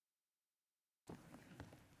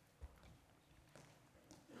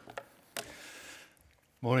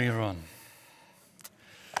Morning, everyone.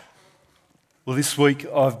 Well, this week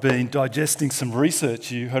I've been digesting some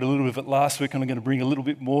research. You heard a little bit of it last week, and I'm going to bring a little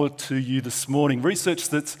bit more to you this morning. Research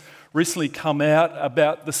that's recently come out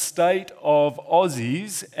about the state of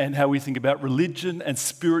Aussies and how we think about religion and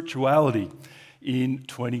spirituality in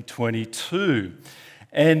 2022.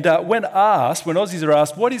 And when Aussies are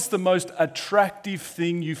asked, what is the most attractive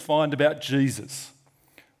thing you find about Jesus?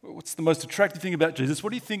 What's the most attractive thing about Jesus?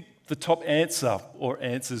 What do you think the top answer or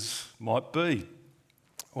answers might be?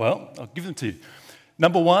 Well, I'll give them to you.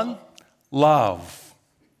 Number one, love.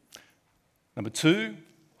 Number two,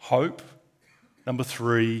 hope. Number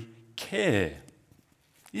three, care.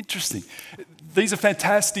 Interesting. These are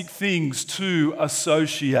fantastic things to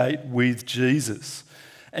associate with Jesus.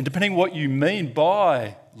 And depending on what you mean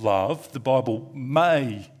by love, the Bible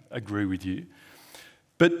may agree with you.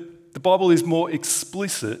 But the Bible is more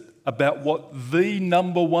explicit about what the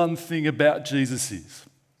number one thing about Jesus is.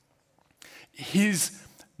 His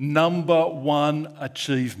number one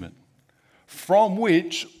achievement, from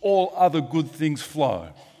which all other good things flow,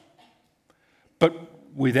 but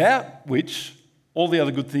without which all the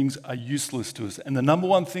other good things are useless to us. And the number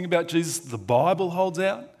one thing about Jesus the Bible holds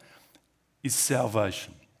out is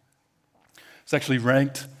salvation. It's actually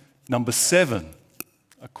ranked number 7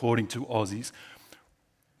 according to Aussies.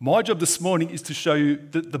 My job this morning is to show you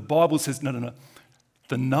that the Bible says, no.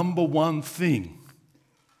 The number one thing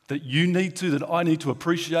that I need to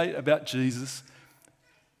appreciate about Jesus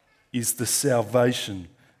is the salvation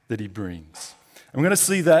that he brings. And we're going to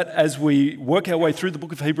see that as we work our way through the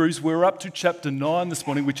book of Hebrews. We're up to chapter 9 this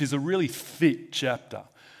morning, which is a really thick chapter.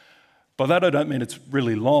 By that I don't mean it's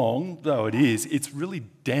really long, though it is. It's really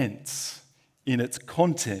dense in its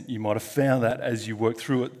content. You might have found that as you work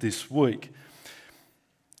through it this week.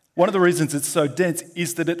 One of the reasons it's so dense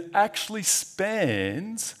is that it actually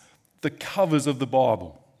spans the covers of the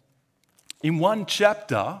Bible. In one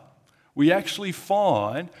chapter, we actually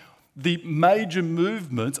find the major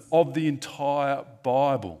movements of the entire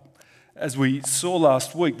Bible. As we saw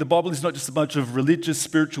last week, the Bible is not just a bunch of religious,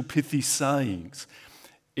 spiritual, pithy sayings.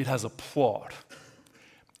 It has a plot.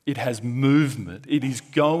 It has movement. It is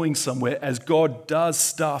going somewhere as God does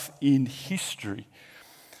stuff in history.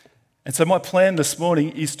 And so my plan this morning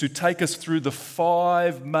is to take us through the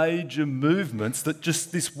 5 major movements that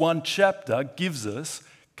just this one chapter gives us,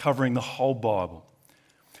 covering the whole Bible.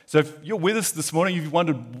 So if you're with us this morning, you've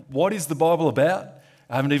wondered, what is the Bible about?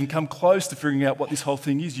 I haven't even come close to figuring out what this whole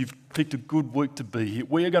thing is. You've picked a good week to be here.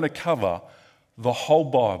 We are going to cover the whole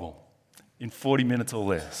Bible in 40 minutes or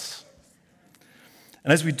less.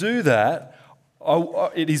 And as we do that,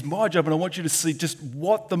 it is my job, and I want you to see just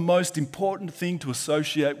what the most important thing to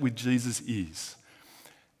associate with Jesus is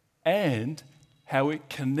and how it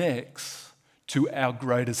connects to our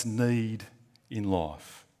greatest need in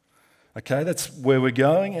life. Okay, that's where we're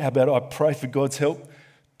going. How about I pray for God's help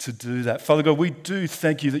to do that? Father God, we do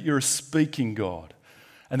thank you that you're a speaking God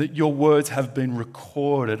and that your words have been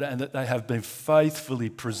recorded and that they have been faithfully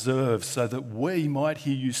preserved so that we might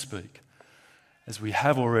hear you speak, as we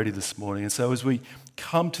have already this morning. And so as we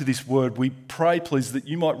come to this word, we pray, please, that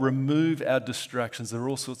you might remove our distractions. There are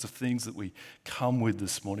all sorts of things that we come with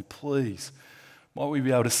this morning. Please, might we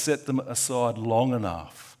be able to set them aside long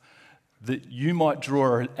enough that you might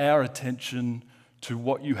draw our attention to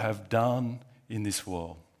what you have done in this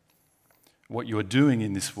world, what you are doing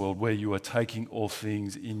in this world, where you are taking all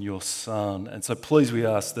things in your Son. And so please, we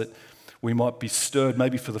ask that we might be stirred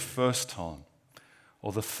maybe for the first time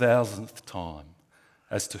or the 1,000th time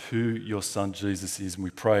as to who your Son Jesus is. And we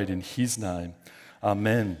pray it in his name.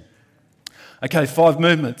 Amen. Okay, 5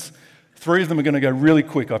 movements. 3 of them are going to go really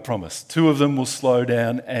quick, I promise. 2 of them will slow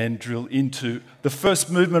down and drill into. The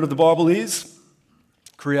first movement of the Bible is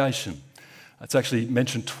creation. It's actually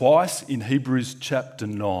mentioned twice in Hebrews chapter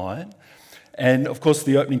 9. And of course,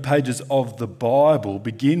 the opening pages of the Bible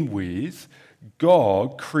begin with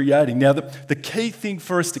God creating. Now, the key thing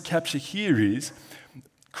for us to capture here is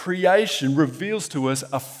creation reveals to us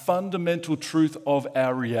a fundamental truth of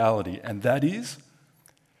our reality, and that is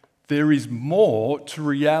there is more to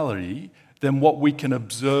reality than what we can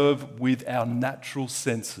observe with our natural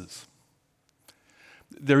senses.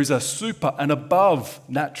 There is a super and above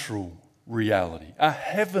natural reality, a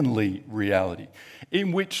heavenly reality,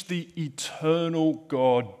 in which the eternal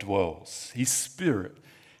God dwells. His Spirit,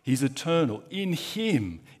 He's eternal. In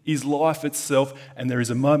him is life itself, and there is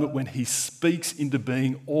a moment when he speaks into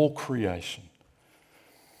being all creation,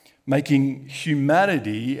 making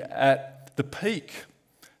humanity at the peak,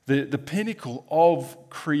 the pinnacle of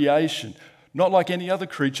creation, not like any other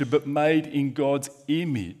creature, but made in God's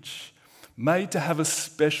image, made to have a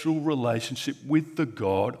special relationship with the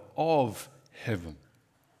God of heaven.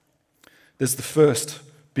 There's the first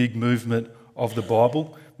big movement of the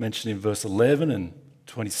Bible, mentioned in verse 11 and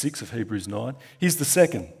 26 of Hebrews 9. Here's the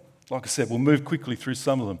second. Like I said, we'll move quickly through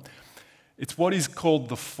some of them. It's what is called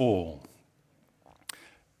the fall.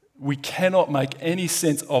 We cannot make any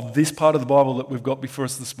sense of this part of the Bible that we've got before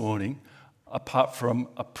us this morning apart from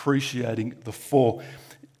appreciating the fall.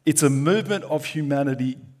 It's a movement of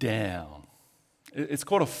humanity down. It's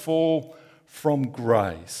called a fall from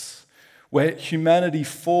grace, where humanity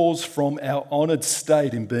falls from our honoured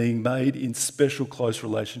state in being made in special close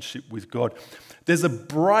relationship with God. There's a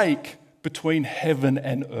break between heaven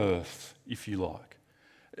and earth, if you like.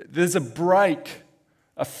 There's a break,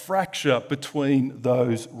 a fracture between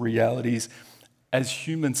those realities as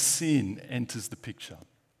human sin enters the picture.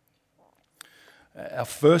 Our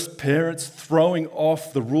first parents throwing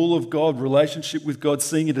off the rule of God, relationship with God,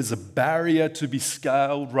 seeing it as a barrier to be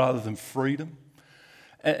scaled rather than freedom,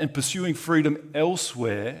 and pursuing freedom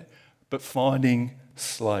elsewhere but finding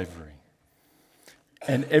slavery.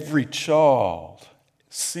 And every child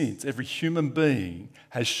since, every human being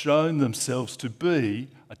has shown themselves to be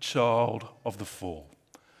a child of the fall.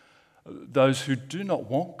 Those who do not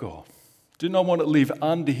want God, do not want to live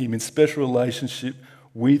under Him in special relationship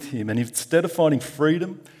with Him. And instead of finding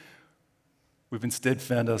freedom, we've instead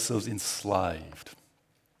found ourselves enslaved.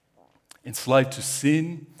 Enslaved to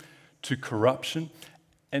sin, to corruption,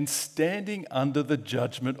 and standing under the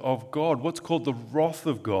judgment of God, what's called the wrath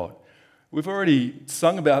of God. We've already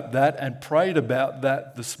sung about that and prayed about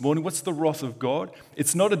that this morning. What's the wrath of God?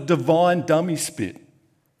 It's not a divine dummy spit.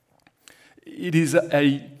 It is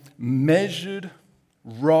a measured,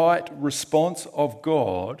 right response of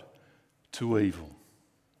God to evil.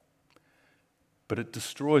 But it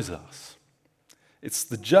destroys us. It's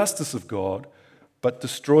the justice of God, but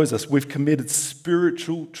destroys us. We've committed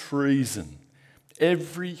spiritual treason.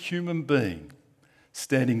 Every human being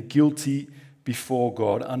standing guilty before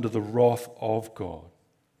God under the wrath of God.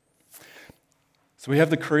 So we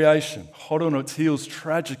have the creation, hot on its heels.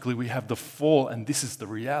 Tragically, we have the fall, and this is the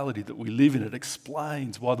reality that we live in. It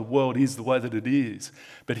explains why the world is the way that it is.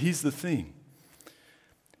 But here's the thing.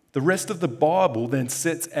 The rest of the Bible then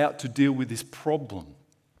sets out to deal with this problem.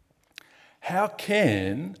 How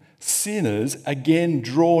can sinners again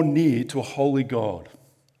draw near to a holy God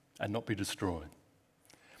and not be destroyed?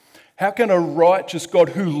 How can a righteous God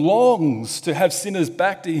who longs to have sinners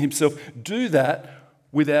back to Himself do that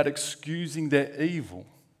without excusing their evil?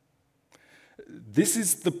 This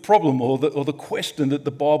is the problem or the question that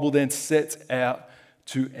the Bible then sets out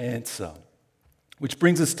to answer. Which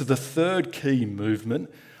brings us to the third key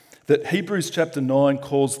movement that Hebrews chapter 9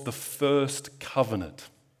 calls the first covenant.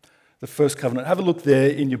 The first covenant. Have a look there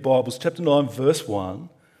in your Bibles, chapter 9, verse 1.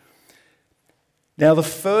 Now, the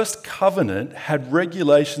first covenant had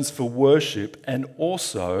regulations for worship and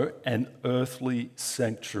also an earthly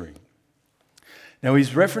sanctuary. Now,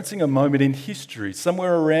 he's referencing a moment in history,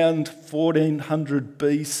 somewhere around 1400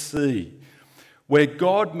 BC, where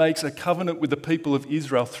God makes a covenant with the people of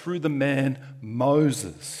Israel through the man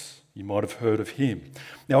Moses. You might have heard of him.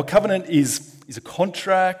 Now, a covenant is a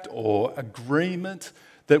contract or agreement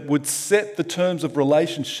that would set the terms of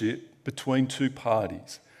relationship between two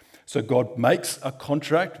parties. So God makes a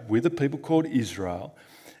contract with a people called Israel,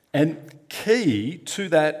 and key to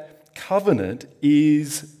that covenant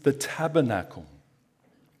is the tabernacle.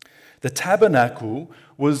 The tabernacle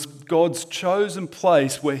was God's chosen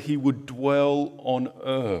place where He would dwell on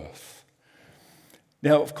earth.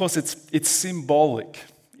 Now, of course, it's symbolic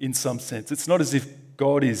in some sense. It's not as if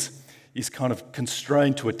God is kind of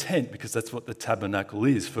constrained to a tent, because that's what the tabernacle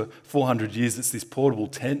is. For 400 years, it's this portable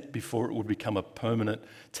tent before it would become a permanent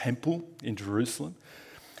temple in Jerusalem.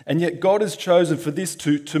 And yet God has chosen for this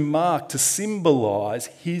to mark, to symbolize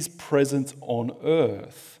His presence on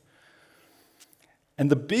earth. And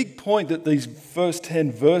the big point that these first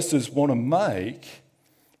 10 verses want to make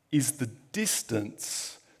is the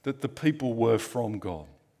distance that the people were from God.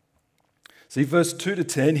 See, verse 2 to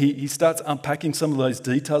 10, he starts unpacking some of those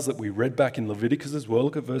details that we read back in Leviticus as well.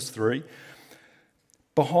 Look at verse 3.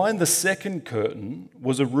 Behind the second curtain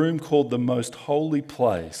was a room called the Most Holy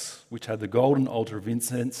Place, which had the golden altar of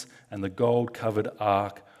incense and the gold-covered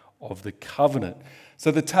Ark of the Covenant.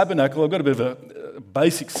 So the tabernacle, I've got a bit of a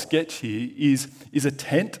basic sketch here, is a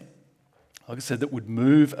tent, like I said, that would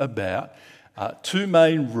move about, two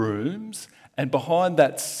main rooms, and behind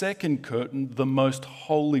that second curtain, the Most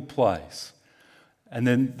Holy Place. And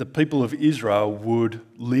then the people of Israel would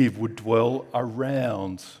dwell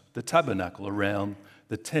around the tabernacle, around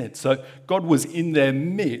the tent. So God was in their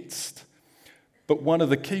midst, But one of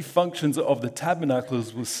the key functions of the tabernacle,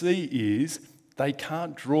 as we'll see, is they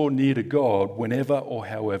can't draw near to God whenever or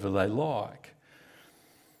however they like.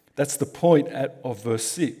 That's the point of verse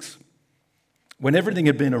 6. When everything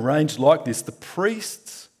had been arranged like this, the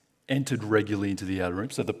priests entered regularly into the outer room.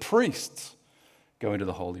 So the priests go into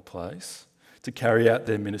the holy place to carry out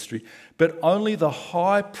their ministry, but only the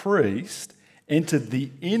high priest entered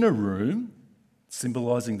the inner room,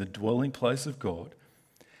 symbolising the dwelling place of God,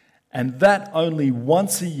 and that only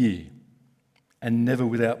once a year, and never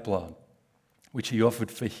without blood, which he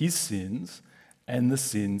offered for his sins and the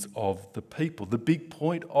sins of the people. The big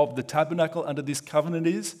point of the tabernacle under this covenant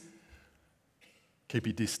is keep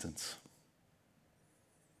your distance.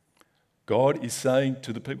 God is saying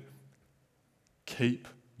to the people, keep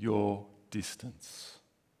your distance.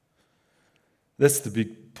 That's the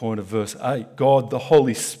big point of verse 8. God, the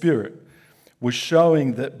Holy Spirit, was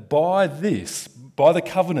showing that by the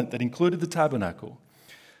covenant that included the tabernacle,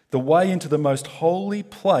 the way into the most holy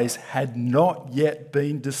place had not yet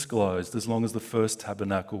been disclosed as long as the first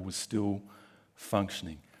tabernacle was still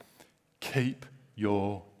functioning. Keep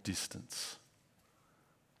your distance,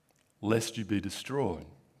 lest you be destroyed.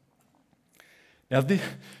 Now,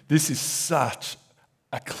 this is such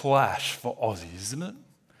a clash for Aussie, isn't it?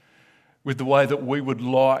 With the way that we would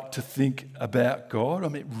like to think about God. I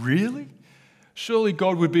mean, really? Surely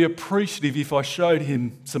God would be appreciative if I showed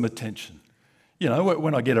him some attention. You know,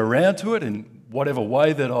 when I get around to it in whatever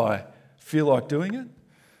way that I feel like doing it.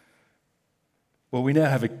 Well, we now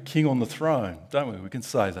have a king on the throne, don't we? We can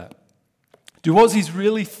say that. Do Aussies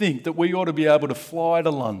really think that we ought to be able to fly to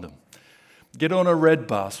London, get on a red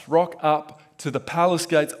bus, rock up to the palace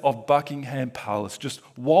gates of Buckingham Palace, just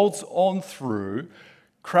waltz on through,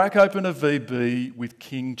 crack open a VB with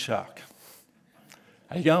King Chuck?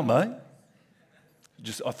 How you going, mate?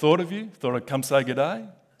 I thought of you, thought I'd come say good day,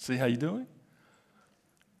 see how you're doing.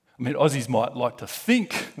 I mean, Aussies might like to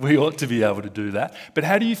think we ought to be able to do that, but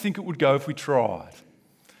how do you think it would go if we tried?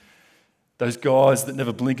 Those guys that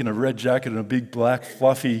never blink in a red jacket and a big black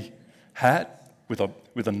fluffy hat with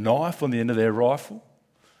a knife on the end of their rifle,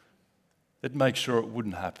 they'd make sure it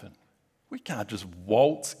wouldn't happen. We can't just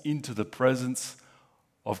waltz into the presence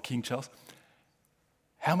of King Charles.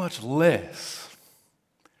 How much less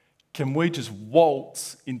can we just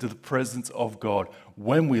waltz into the presence of God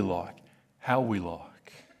when we like, how we like?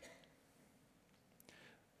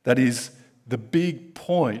 That is the big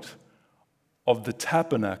point of the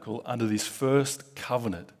tabernacle under this first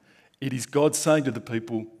covenant. It is God saying to the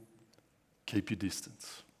people, keep your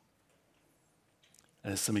distance.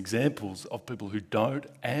 And there's some examples of people who don't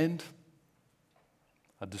and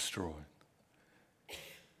are destroyed.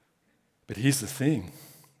 But here's the thing.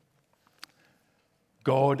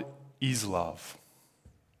 God is love.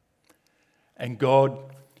 And God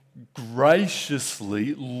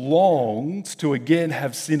graciously longs to again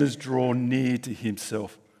have sinners draw near to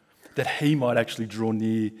himself, that he might actually draw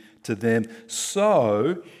near to them.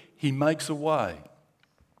 So he makes a way.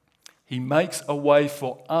 He makes a way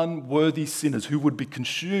for unworthy sinners who would be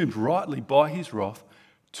consumed rightly by his wrath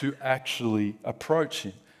to actually approach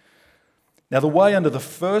him. Now, the way under the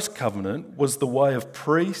first covenant was the way of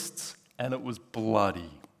priests, and it was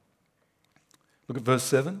bloody. Look at verse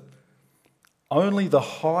 7. Only the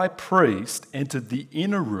high priest entered the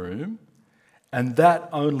inner room, and that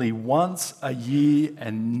only once a year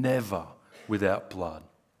and never without blood.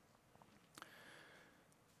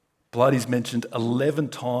 Blood is mentioned 11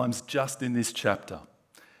 times just in this chapter.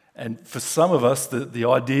 And for some of us, the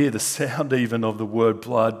idea, the sound even of the word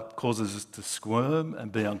blood causes us to squirm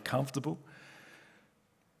and be uncomfortable.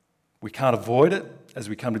 We can't avoid it as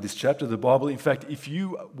we come to this chapter of the Bible. In fact, if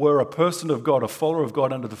you were a person of God, a follower of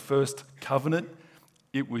God under the first covenant,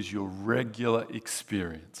 it was your regular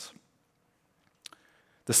experience.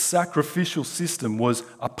 The sacrificial system was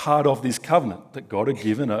a part of this covenant that God had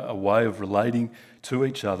given, a way of relating to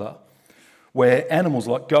each other, where animals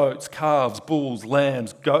like goats, calves, bulls,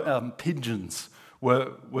 lambs, pigeons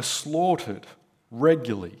were slaughtered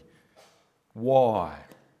regularly. Why?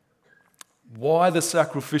 Why the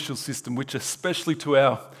sacrificial system, which especially to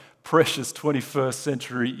our precious 21st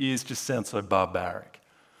century ears just sounds so barbaric?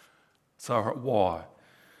 So why?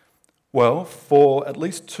 Well, for at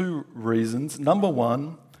least two reasons. Number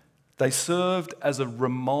one, they served as a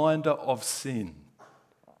reminder of sin.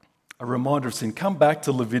 A reminder of sin. Come back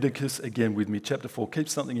to Leviticus again with me, chapter 4. Keep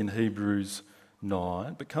something in Hebrews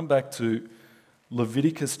 9, but come back to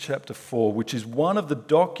Leviticus chapter 4, which is one of the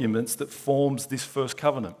documents that forms this first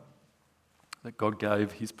covenant that God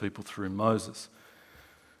gave his people through Moses.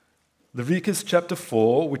 Leviticus chapter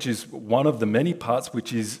 4, which is one of the many parts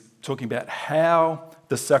which is talking about how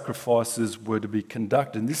the sacrifices were to be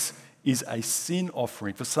conducted. And this is a sin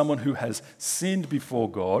offering for someone who has sinned before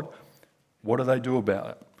God. What do they do about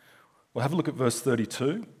it? Well, have a look at verse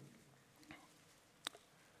 32.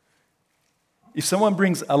 If someone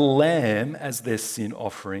brings a lamb as their sin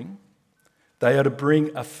offering, they are to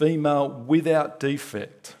bring a female without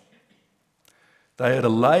defect. They are to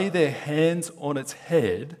lay their hands on its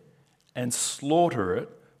head and slaughter it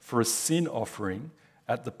for a sin offering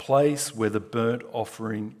at the place where the burnt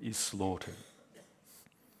offering is slaughtered.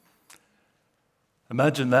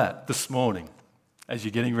 Imagine that this morning as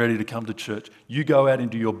you're getting ready to come to church. You go out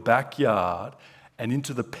into your backyard and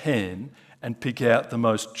into the pen and pick out the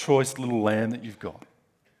most choice little lamb that you've got.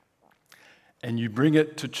 And you bring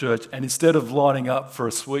it to church, and instead of lining up for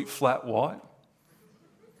a sweet flat white,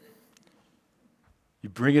 you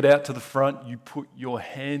bring it out to the front, you put your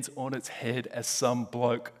hands on its head as some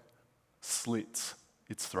bloke slits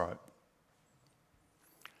its throat.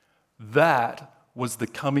 That was the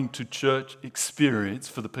coming to church experience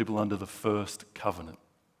for the people under the first covenant.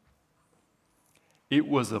 It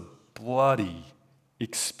was a bloody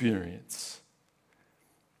experience.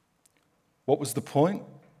 What was the point?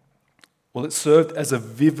 Well, it served as a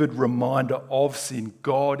vivid reminder of sin.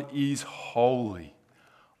 God is holy.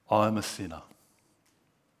 I'm a sinner.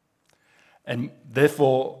 And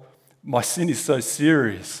therefore, my sin is so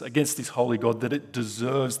serious against this holy God that it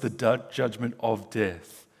deserves the judgment of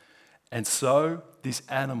death. And so, this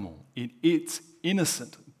animal, in its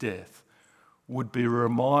innocent death, would be a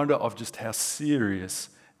reminder of just how serious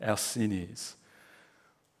our sin is.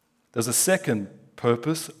 There's a second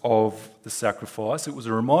purpose of the sacrifice. It was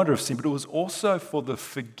a reminder of sin, but it was also for the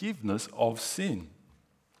forgiveness of sin.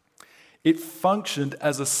 It functioned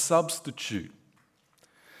as a substitute,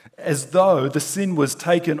 as though the sin was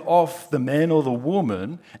taken off the man or the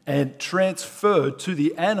woman and transferred to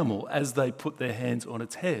the animal as they put their hands on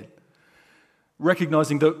its head.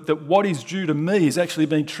 Recognizing that what is due to me is actually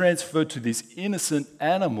being transferred to this innocent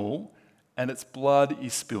animal, and its blood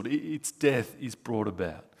is spilled, its death is brought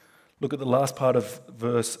about. Look at the last part of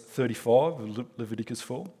verse 35 of Leviticus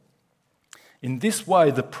 4. In this way,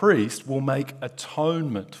 the priest will make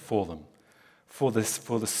atonement for them, for the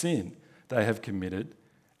sin they have committed,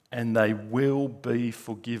 and they will be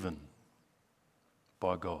forgiven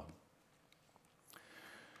by God.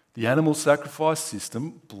 The animal sacrifice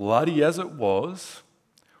system, bloody as it was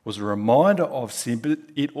a reminder of sin, but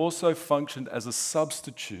it also functioned as a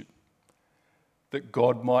substitute that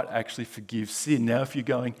God might actually forgive sin. Now, if you're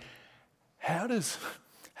going, how does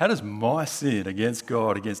my sin against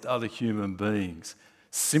God, against other human beings,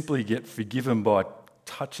 simply get forgiven by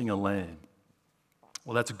touching a lamb?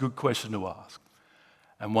 Well, that's a good question to ask,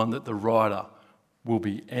 and one that the writer will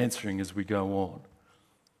be answering as we go on.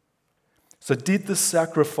 So did the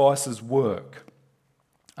sacrifices work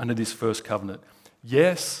under this first covenant?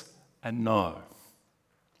 Yes and no.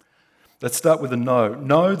 Let's start with a no.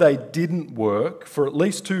 No, they didn't work for at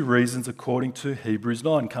least two reasons according to Hebrews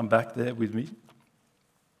 9. Come back there with me.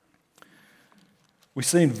 We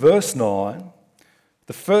see in verse 9,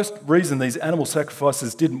 the first reason these animal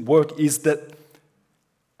sacrifices didn't work is that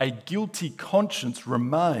a guilty conscience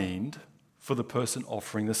remained for the person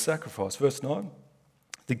offering the sacrifice. Verse 9.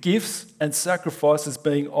 The gifts and sacrifices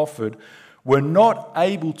being offered were not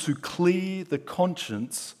able to clear the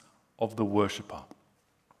conscience of the worshipper.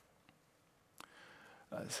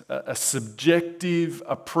 A subjective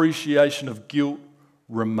appreciation of guilt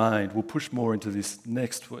remained. We'll push more into this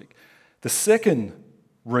next week. The second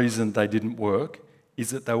reason they didn't work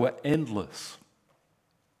is that they were endless.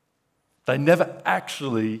 They never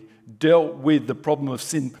actually dealt with the problem of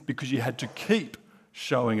sin because you had to keep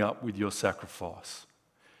showing up with your sacrifice.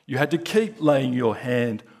 You had to keep laying your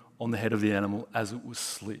hand on the head of the animal as it was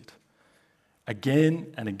slit.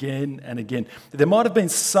 Again and again and again. There might have been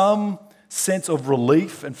some sense of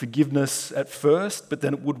relief and forgiveness at first, but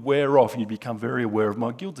then it would wear off and you'd become very aware of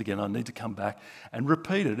my guilt again. I need to come back and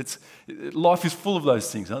repeat it. Life is full of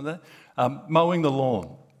those things, aren't they? Mowing the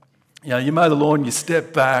lawn. You mow the lawn, you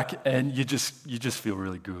step back, and you just feel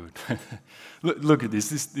really good. Look at this.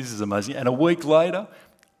 This is amazing. And a week later,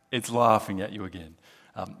 it's laughing at you again.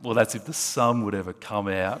 Well, that's if the sun would ever come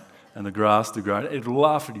out and the grass to grow. It'll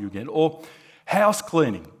laugh at you again. Or house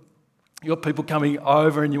cleaning. You've got people coming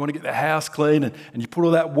over and you want to get the house clean and you put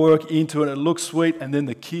all that work into it and it looks sweet, and then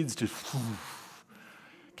the kids just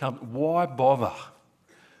come. Why bother?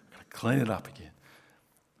 I've got to clean it up again.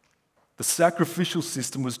 The sacrificial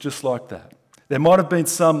system was just like that. There might have been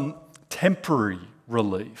some temporary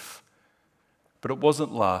relief, but it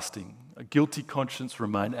wasn't lasting. A guilty conscience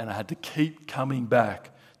remained, and I had to keep coming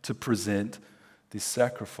back to present this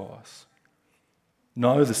sacrifice.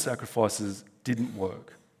 No, the sacrifices didn't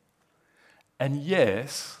work. And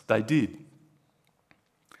yes, they did.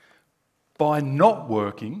 By not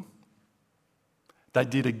working, they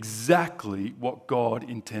did exactly what God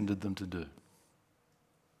intended them to do.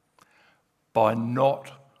 By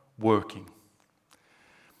not working.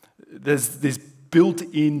 There's this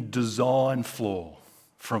built-in design flaw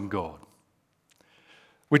from God,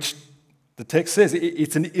 which the text says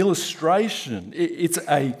it's an illustration, it's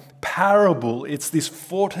a parable, it's this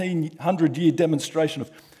 1400-year demonstration of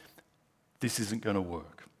this isn't going to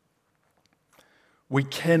work. We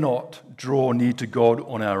cannot draw near to God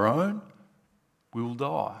on our own. We will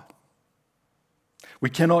die. We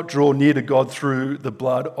cannot draw near to God through the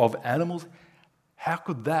blood of animals. How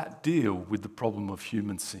could that deal with the problem of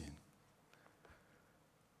human sin?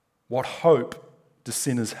 What hope do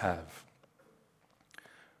sinners have?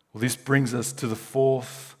 Well, this brings us to the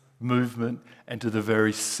fourth movement and to the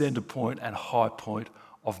very centre point and high point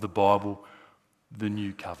of the Bible, the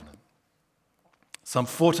New Covenant. Some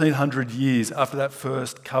 1400 years after that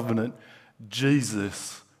first covenant,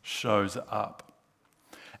 Jesus shows up.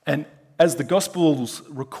 And as the Gospels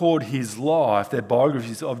record his life, their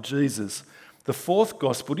biographies of Jesus, the fourth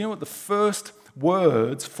Gospel, do you know what the first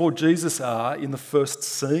words for Jesus are in the first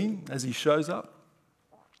scene as he shows up?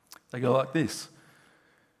 They go like this.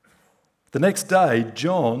 The next day,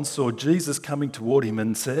 John saw Jesus coming toward him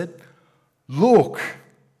and said, "Look,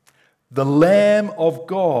 the Lamb of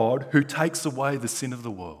God who takes away the sin of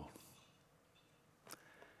the world."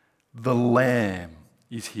 The Lamb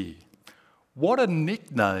is here. What a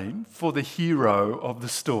nickname for the hero of the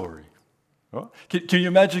story. Right? Can you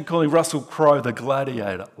imagine calling Russell Crowe the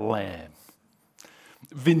gladiator Lamb?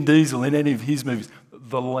 Vin Diesel in any of his movies,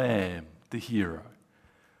 the Lamb, the hero.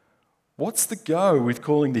 What's the go with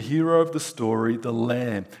calling the hero of the story the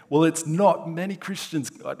Lamb? Well, it's not. Many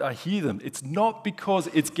Christians, I hear them, it's not because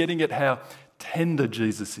it's getting at how tender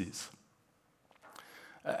Jesus is,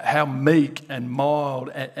 how meek and mild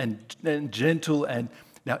and gentle. And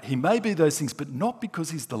now, he may be those things, but not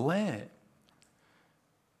because he's the Lamb.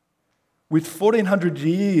 With 1400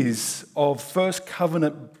 years of first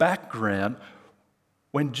covenant background,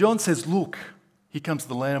 when John says, "Look, here comes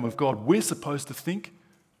the Lamb of God," we're supposed to think,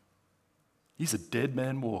 he's a dead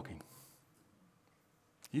man walking.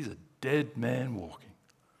 He's a dead man walking.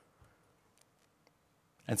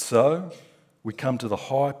 And so we come to the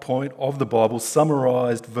high point of the Bible,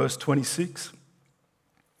 summarized verse 26.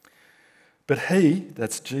 But he,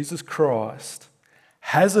 that's Jesus Christ,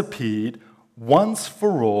 has appeared once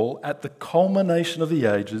for all at the culmination of the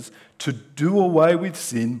ages to do away with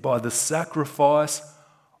sin by the sacrifice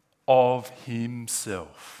of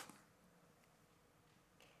himself.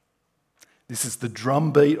 This is the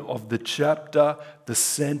drumbeat of the chapter, the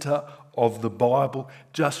centre of the Bible.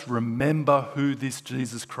 Just remember who this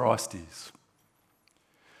Jesus Christ is.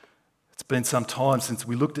 It's been some time since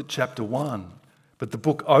we looked at chapter 1, but the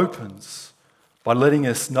book opens by letting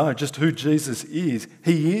us know just who Jesus is.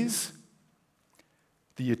 He is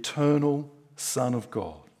the eternal Son of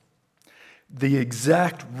God, the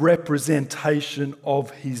exact representation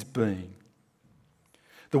of his being,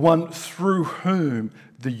 the one through whom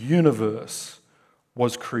the universe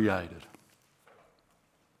was created.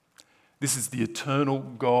 This is the eternal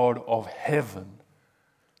God of heaven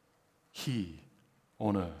here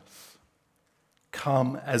on earth,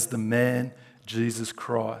 come as the man Jesus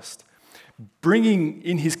Christ, bringing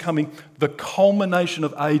in his coming the culmination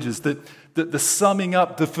of ages, the summing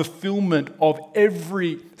up, the fulfillment of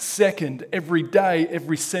every second, every day,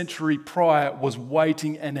 every century prior was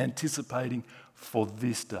waiting and anticipating for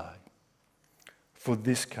this day, for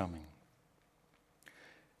this coming.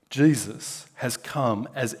 Jesus has come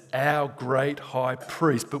as our great high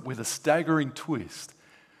priest, but with a staggering twist.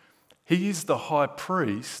 He is the high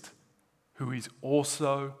priest who is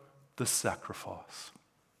also the sacrifice.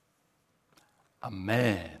 A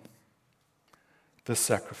man, the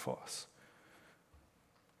sacrifice.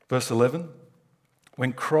 Verse 11,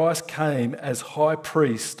 when Christ came as high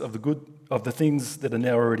priest of the things that are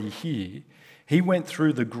now already here, he went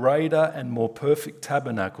through the greater and more perfect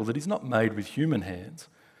tabernacle that is not made with human hands,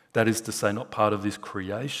 that is to say, not part of this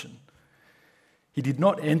creation. He did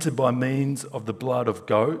not enter by means of the blood of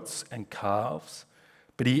goats and calves,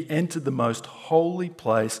 but he entered the most holy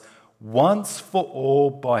place once for all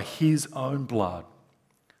by his own blood,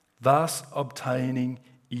 thus obtaining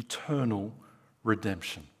eternal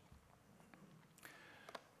redemption.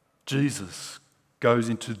 Jesus goes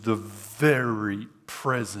into the very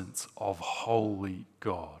presence of holy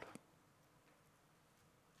God,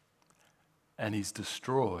 and he's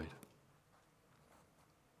destroyed.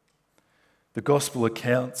 The gospel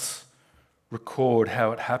accounts record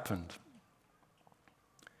how it happened.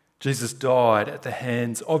 Jesus died at the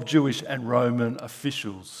hands of Jewish and Roman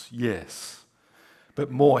officials, yes,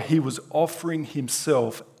 but more, he was offering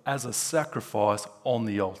himself as a sacrifice on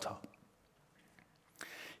the altar.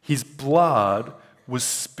 His blood was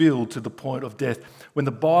spilled to the point of death. When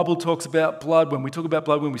the Bible talks about blood, when we talk about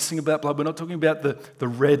blood, when we sing about blood, we're not talking about the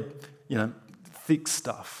red, thick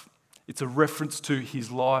stuff. It's a reference to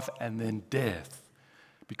his life and then death.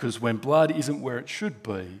 Because when blood isn't where it should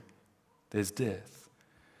be, there's death.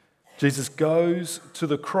 Jesus goes to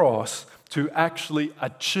the cross to actually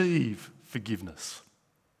achieve forgiveness.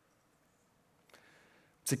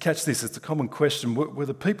 So catch this, it's a common question. Were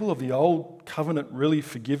the people of the old covenant really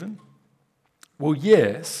forgiven? Well,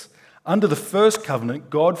 yes. Under the first covenant,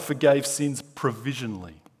 God forgave sins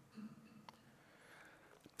provisionally.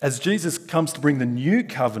 As Jesus comes to bring the new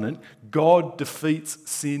covenant, God defeats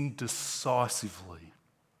sin decisively.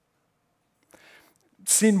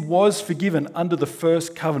 Sin was forgiven under the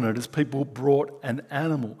first covenant as people brought an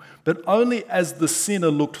animal, but only as the sinner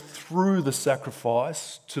looked through the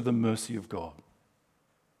sacrifice to the mercy of God.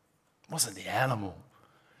 It wasn't the animal.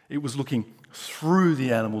 It was looking through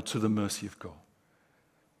the animal to the mercy of God.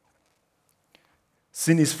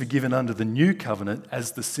 Sin is forgiven under the new covenant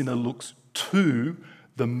as the sinner looks to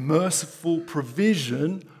the merciful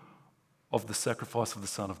provision of the sacrifice of the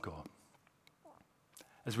Son of God.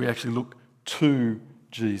 As we actually look to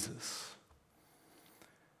Jesus.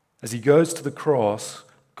 As he goes to the cross,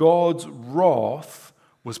 God's wrath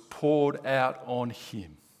was poured out on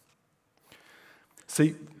him.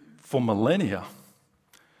 See, for millennia,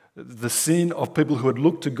 the sin of people who had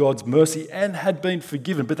looked to God's mercy and had been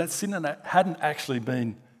forgiven, but that sin hadn't actually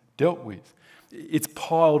been dealt with. It's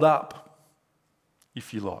piled up,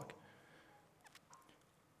 if you like.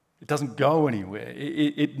 It doesn't go anywhere.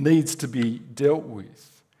 It needs to be dealt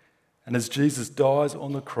with. And as Jesus dies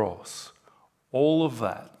on the cross, all of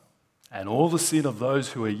that and all the sin of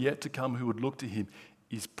those who are yet to come who would look to him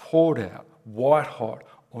is poured out white hot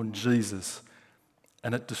on Jesus,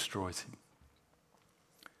 and it destroys him.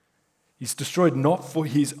 He's destroyed not for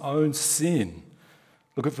his own sin.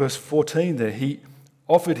 Look at verse 14 there. He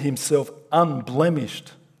offered himself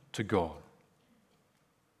unblemished to God.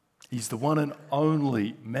 He's the one and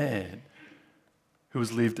only man who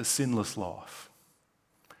has lived a sinless life,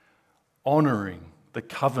 honouring the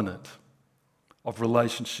covenant of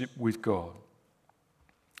relationship with God.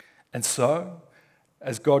 And so,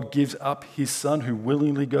 as God gives up his Son who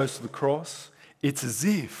willingly goes to the cross, it's as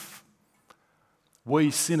if we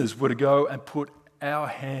sinners were to go and put our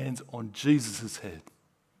hands on Jesus' head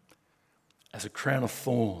as a crown of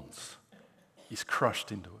thorns is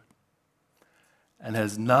crushed into it. And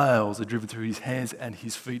as nails are driven through his hands and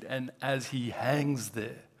his feet, and as he hangs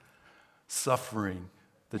there, suffering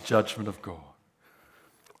the judgment of God.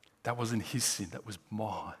 That wasn't his sin, that was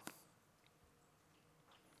mine.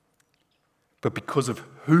 But because of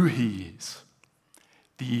who he is,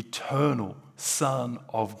 the eternal Son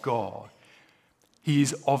of God, he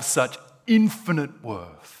is of such infinite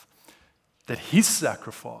worth that his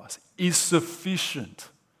sacrifice is sufficient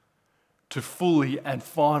to fully and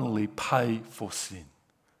finally pay for sin.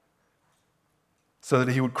 So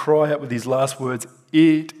that he would cry out with his last words,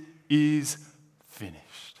 "It is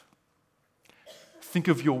finished." Think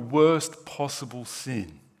of your worst possible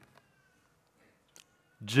sin.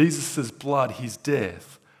 Jesus' blood, his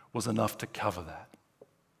death, was enough to cover that.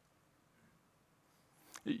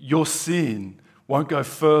 Your sin won't go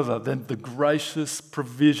further than the gracious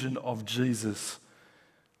provision of Jesus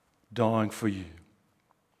dying for you.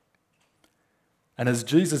 And as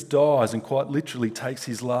Jesus dies and quite literally takes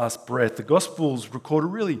his last breath, the Gospels record a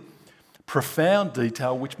really profound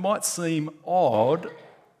detail which might seem odd,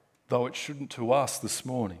 though it shouldn't to us this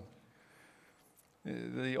morning.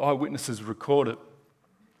 The eyewitnesses record it.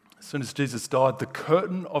 As soon as Jesus died, the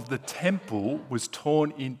curtain of the temple was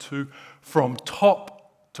torn into from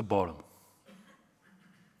top to bottom.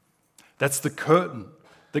 That's the curtain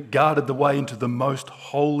that guarded the way into the most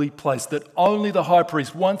holy place that only the high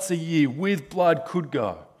priest once a year with blood could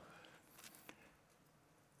go.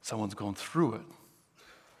 Someone's gone through it.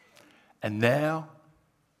 And now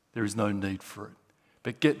there is no need for it.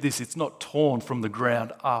 But get this, it's not torn from the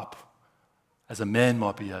ground up as a man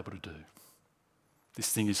might be able to do.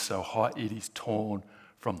 This thing is so high, it is torn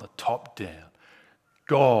from the top down.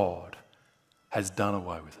 God has done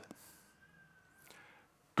away with it.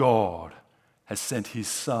 God has sent his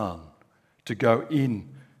Son to go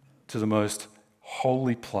in to the most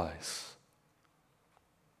holy place.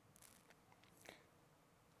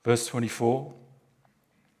 Verse 24,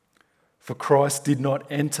 For Christ did not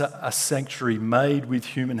enter a sanctuary made with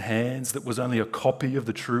human hands that was only a copy of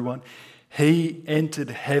the true one. He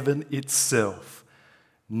entered heaven itself,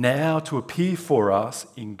 now to appear for us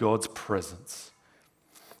in God's presence.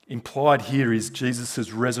 Implied here is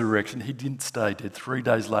Jesus' resurrection. He didn't stay dead. 3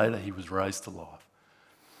 days later, he was raised to life.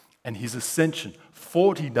 And his ascension,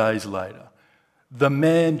 40 days later, the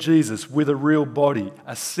man Jesus with a real body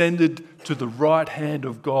ascended to the right hand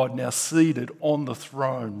of God, now seated on the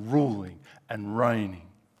throne, ruling and reigning.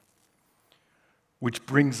 Which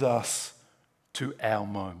brings us to our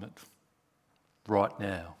moment right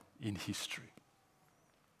now in history.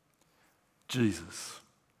 Jesus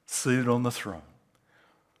seated on the throne.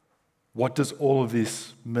 What does all of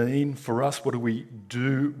this mean for us? What do we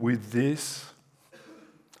do with this?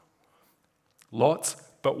 Lots,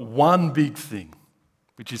 but one big thing,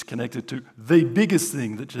 which is connected to the biggest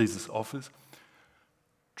thing that Jesus offers: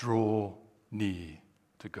 draw near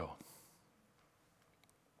to God.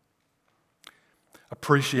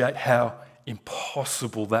 Appreciate how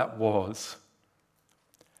impossible that was,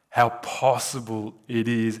 how possible it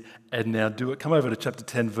is, and now do it. Come over to chapter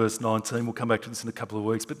 10, verse 19. We'll come back to this in a couple of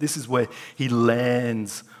weeks, but this is where he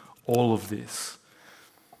lands all of this.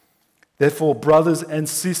 Therefore, brothers and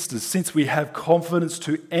sisters, since we have confidence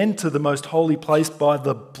to enter the most holy place by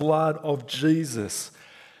the blood of Jesus,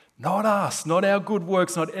 not us, not our good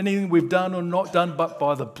works, not anything we've done or not done, but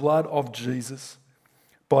by the blood of Jesus,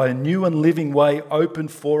 by a new and living way opened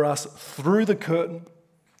for us through the curtain,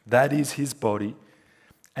 that is his body.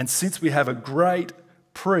 And since we have a great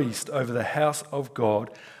priest over the house of God,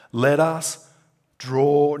 let us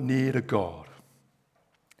draw near to God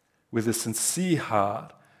with a sincere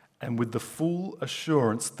heart and with the full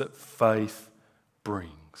assurance that faith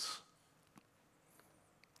brings.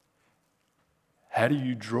 How do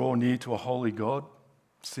you draw near to a holy God,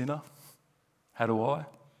 sinner? How do I?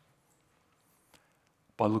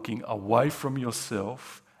 By looking away from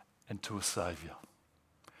yourself and to a Saviour,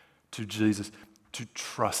 to Jesus, to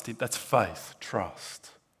trust him. That's faith,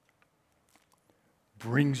 trust.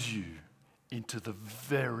 Brings you into the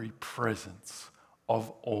very presence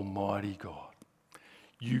of Almighty God.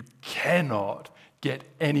 You cannot get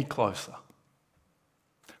any closer.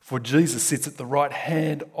 For Jesus sits at the right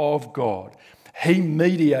hand of God. He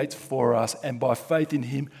mediates for us, and by faith in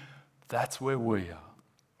him, that's where we are.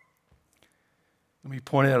 Let me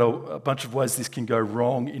point out a bunch of ways this can go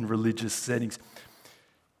wrong in religious settings.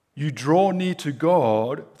 You draw near to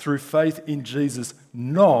God through faith in Jesus,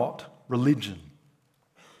 not religion.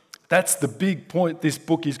 That's the big point this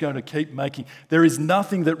book is going to keep making. There is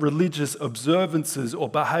nothing that religious observances or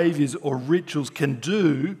behaviours or rituals can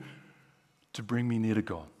do to bring me near to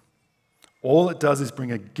God. All it does is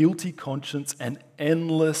bring a guilty conscience and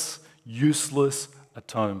endless, useless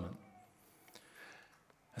atonement.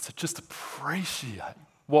 And so just appreciate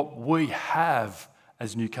what we have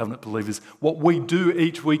as New Covenant believers, what we do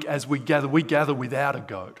each week as we gather without a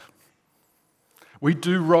goat. We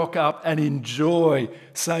do rock up and enjoy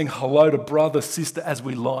saying hello to brother, sister as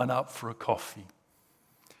we line up for a coffee.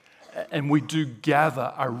 And we do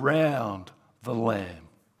gather around the Lamb,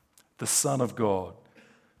 the Son of God,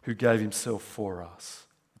 who gave himself for us.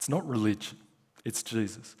 It's not religion, it's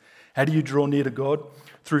Jesus. How do you draw near to God?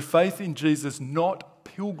 Through faith in Jesus, not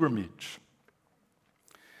pilgrimage.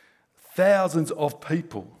 Thousands of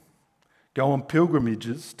people go on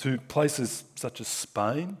pilgrimages to places such as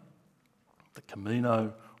Spain, the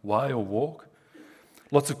Camino Way or walk.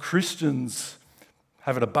 Lots of Christians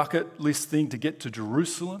have it a bucket list thing to get to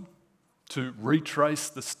Jerusalem, to retrace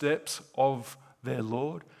the steps of their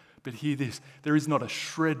Lord. But hear this, there is not a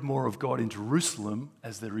shred more of God in Jerusalem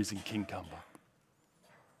as there is in Kincumber.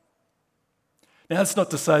 Now, that's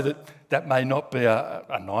not to say that that may not be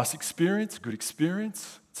a nice experience, a good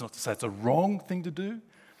experience. It's not to say it's a wrong thing to do,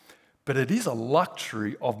 but it is a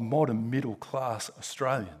luxury of modern middle-class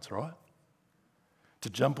Australians, right? To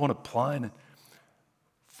jump on a plane.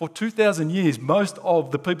 For 2,000 years, most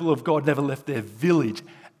of the people of God never left their village,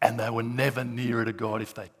 and they were never nearer to God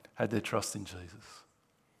if they had their trust in Jesus.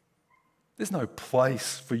 There's no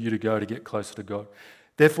place for you to go to get closer to God.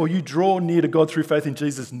 Therefore, you draw near to God through faith in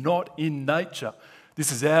Jesus, not in nature.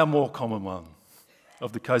 This is our more common one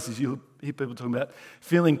of the cases. You'll hear people talking about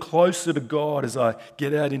feeling closer to God as I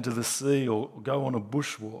get out into the sea or go on a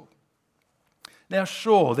bushwalk. Now,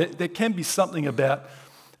 sure, there can be something about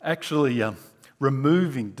actually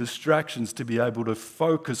removing distractions to be able to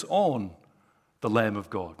focus on the Lamb of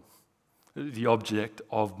God, the object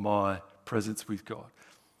of my presence with God.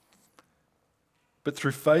 But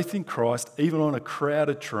through faith in Christ, even on a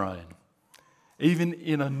crowded train, even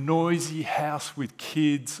in a noisy house with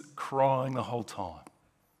kids crying the whole time,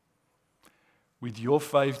 with your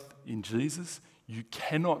faith in Jesus, you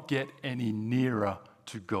cannot get any nearer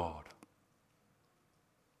to God.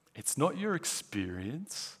 It's not your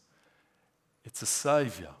experience, it's a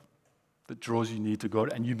Saviour that draws you near to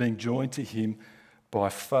God and you being joined to Him by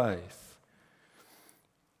faith.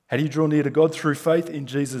 How do you draw near to God? Through faith in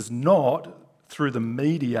Jesus, not through the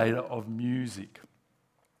mediator of music.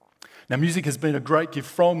 Now, music has been a great gift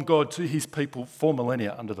from God to His people for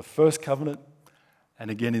millennia under the first covenant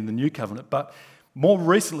and again in the new covenant. But more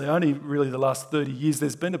recently, only really the last 30 years,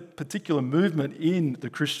 there's been a particular movement in the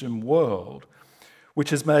Christian world which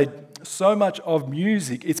has made so much of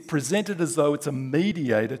music, it's presented as though it's a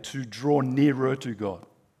mediator to draw nearer to God.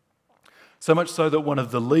 So much so that one of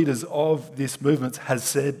the leaders of this movement has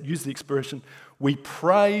said, used the expression, we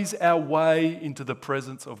praise our way into the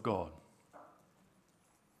presence of God.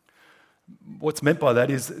 What's meant by that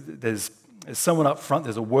is there's someone up front,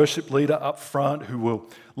 there's a worship leader up front who will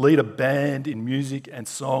lead a band in music and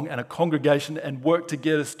song and a congregation and work to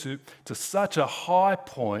get us to such a high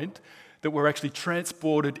point that we're actually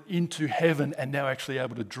transported into heaven and now actually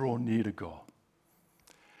able to draw near to God.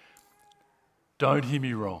 Don't hear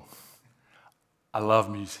me wrong. I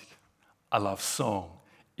love music. I love song.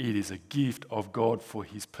 It is a gift of God for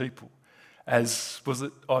His people. As was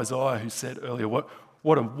it Isaiah who said earlier, what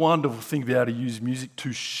a wonderful thing to be able to use music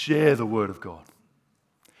to share the Word of God,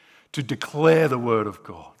 to declare the Word of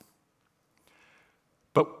God.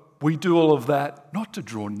 But we do all of that not to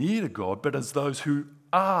draw near to God, but as those who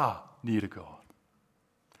are near to God.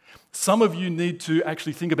 Some of you need to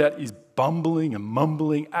actually think about, is bumbling and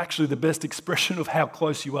mumbling actually the best expression of how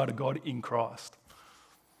close you are to God in Christ?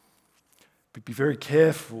 But be very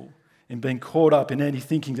careful in being caught up in any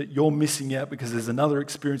thinking that you're missing out because there's another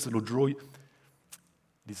experience that will draw you.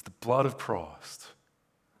 It is the blood of Christ,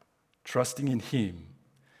 trusting in Him.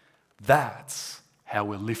 That's how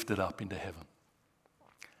we're lifted up into heaven.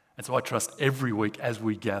 And so I trust every week as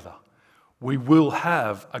we gather, we will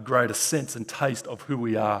have a greater sense and taste of who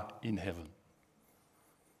we are in heaven.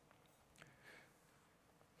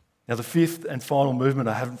 Now, the fifth and final movement,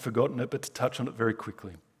 I haven't forgotten it, but to touch on it very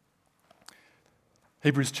quickly.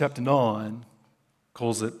 Hebrews chapter 9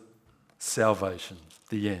 calls it salvation,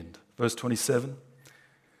 the end. Verse 27,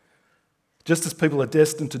 just as people are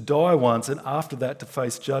destined to die once and after that to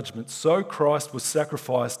face judgment, so Christ was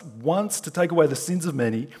sacrificed once to take away the sins of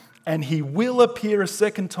many, and He will appear a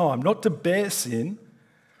second time, not to bear sin,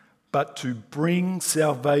 but to bring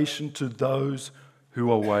salvation to those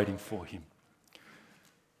who are waiting for Him.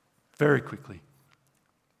 Very quickly,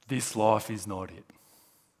 this life is not it.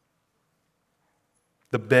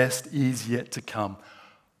 The best is yet to come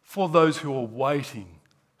for those who are waiting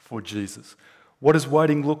for Jesus. What does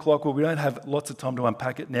waiting look like? Well, we don't have lots of time to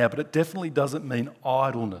unpack it now, but it definitely doesn't mean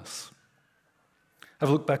idleness. Have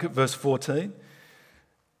a look back at verse 14.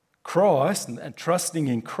 Christ and trusting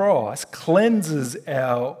in Christ cleanses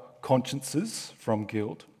our consciences from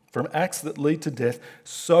guilt, from acts that lead to death,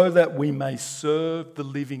 so that we may serve the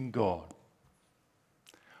living God.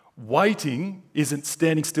 Waiting isn't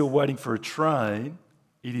standing still waiting for a train.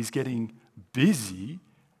 It is getting busy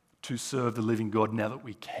to serve the living God now that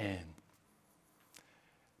we can.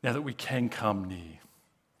 Now that we can come near.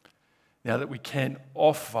 Now that we can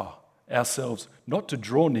offer ourselves not to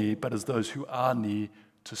draw near, but as those who are near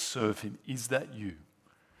to serve Him. Is that you?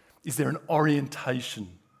 Is there an orientation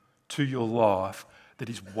to your life that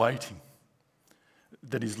is waiting,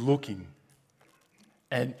 that is looking,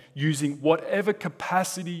 and using whatever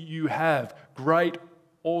capacity you have, great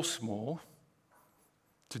or small,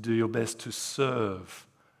 to do your best to serve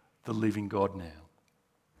the living God now?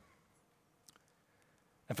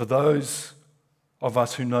 And for those of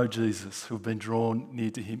us who know Jesus, who have been drawn near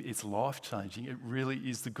to Him, it's life-changing. It really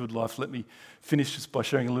is the good life. Let me finish just by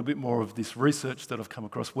sharing a little bit more of this research that I've come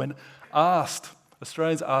across. When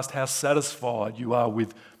Australians asked how satisfied you are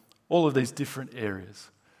with all of these different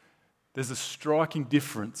areas, there's a striking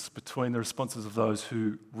difference between the responses of those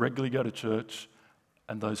who regularly go to church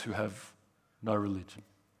and those who have no religion.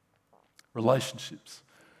 Relationships,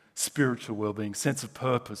 spiritual well-being, sense of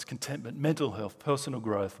purpose, contentment, mental health, personal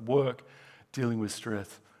growth, work, dealing with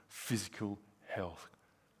stress, physical health.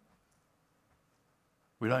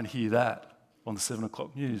 We don't hear that on the 7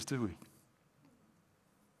 o'clock news, do we?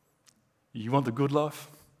 You want the good life?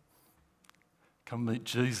 Come meet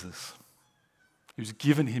Jesus, who's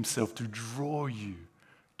given Himself to draw you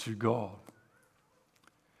to God.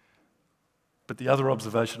 But the other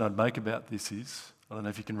observation I'd make about this is, I don't know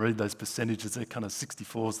if you can read those percentages, they're kind of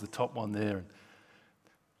 64 is the top one there. And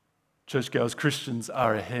churchgoers, Christians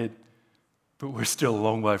are ahead, but we're still a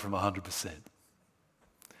long way from 100%.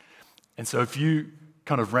 And so if you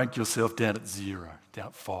kind of rank yourself down at 0, down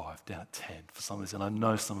at 5, down at 10 for some reason. I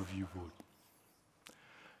know some of you would.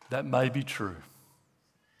 That may be true.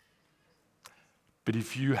 But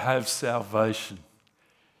if you have salvation,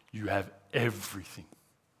 you have everything.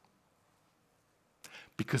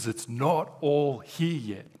 Because it's not all here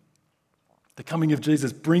yet. The coming of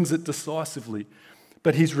Jesus brings it decisively.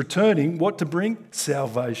 But he's returning, what to bring?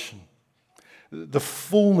 Salvation. The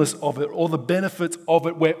fullness of it, all the benefits of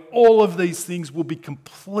it, where all of these things will be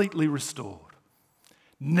completely restored.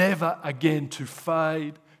 Never again to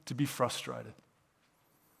fade, to be frustrated.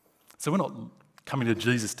 So we're not coming to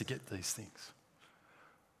Jesus to get these things.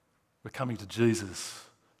 We're coming to Jesus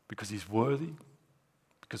because he's worthy,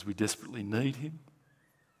 because we desperately need him.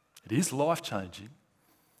 It is life-changing,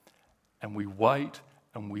 and we wait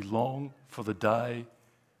and we long for the day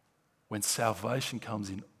when salvation comes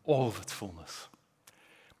in all of its fullness.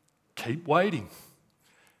 Keep waiting.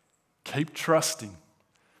 Keep trusting.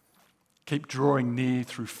 Keep drawing near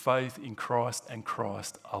through faith in Christ and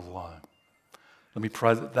Christ alone. Let me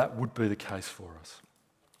pray that that would be the case for us.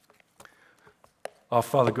 Oh,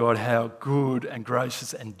 Father God, how good and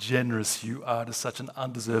gracious and generous you are to such an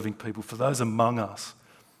undeserving people. For those among us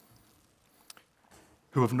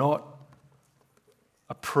who have not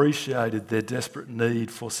appreciated their desperate need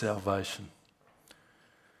for salvation,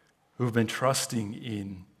 who have been trusting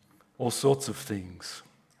in all sorts of things,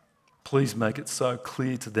 please make it so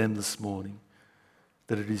clear to them this morning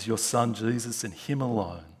that it is your Son Jesus and him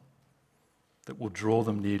alone that will draw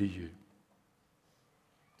them near to you.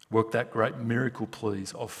 Work that great miracle,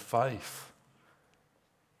 please, of faith,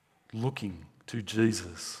 looking to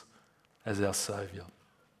Jesus as our Saviour.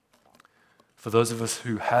 For those of us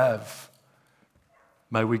who have,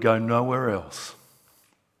 may we go nowhere else.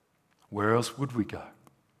 Where else would we go?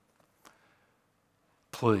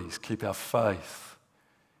 Please keep our faith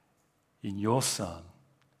in your Son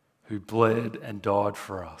who bled and died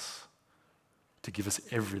for us to give us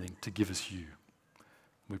everything, to give us you.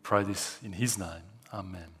 We pray this in his name.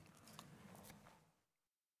 Amen.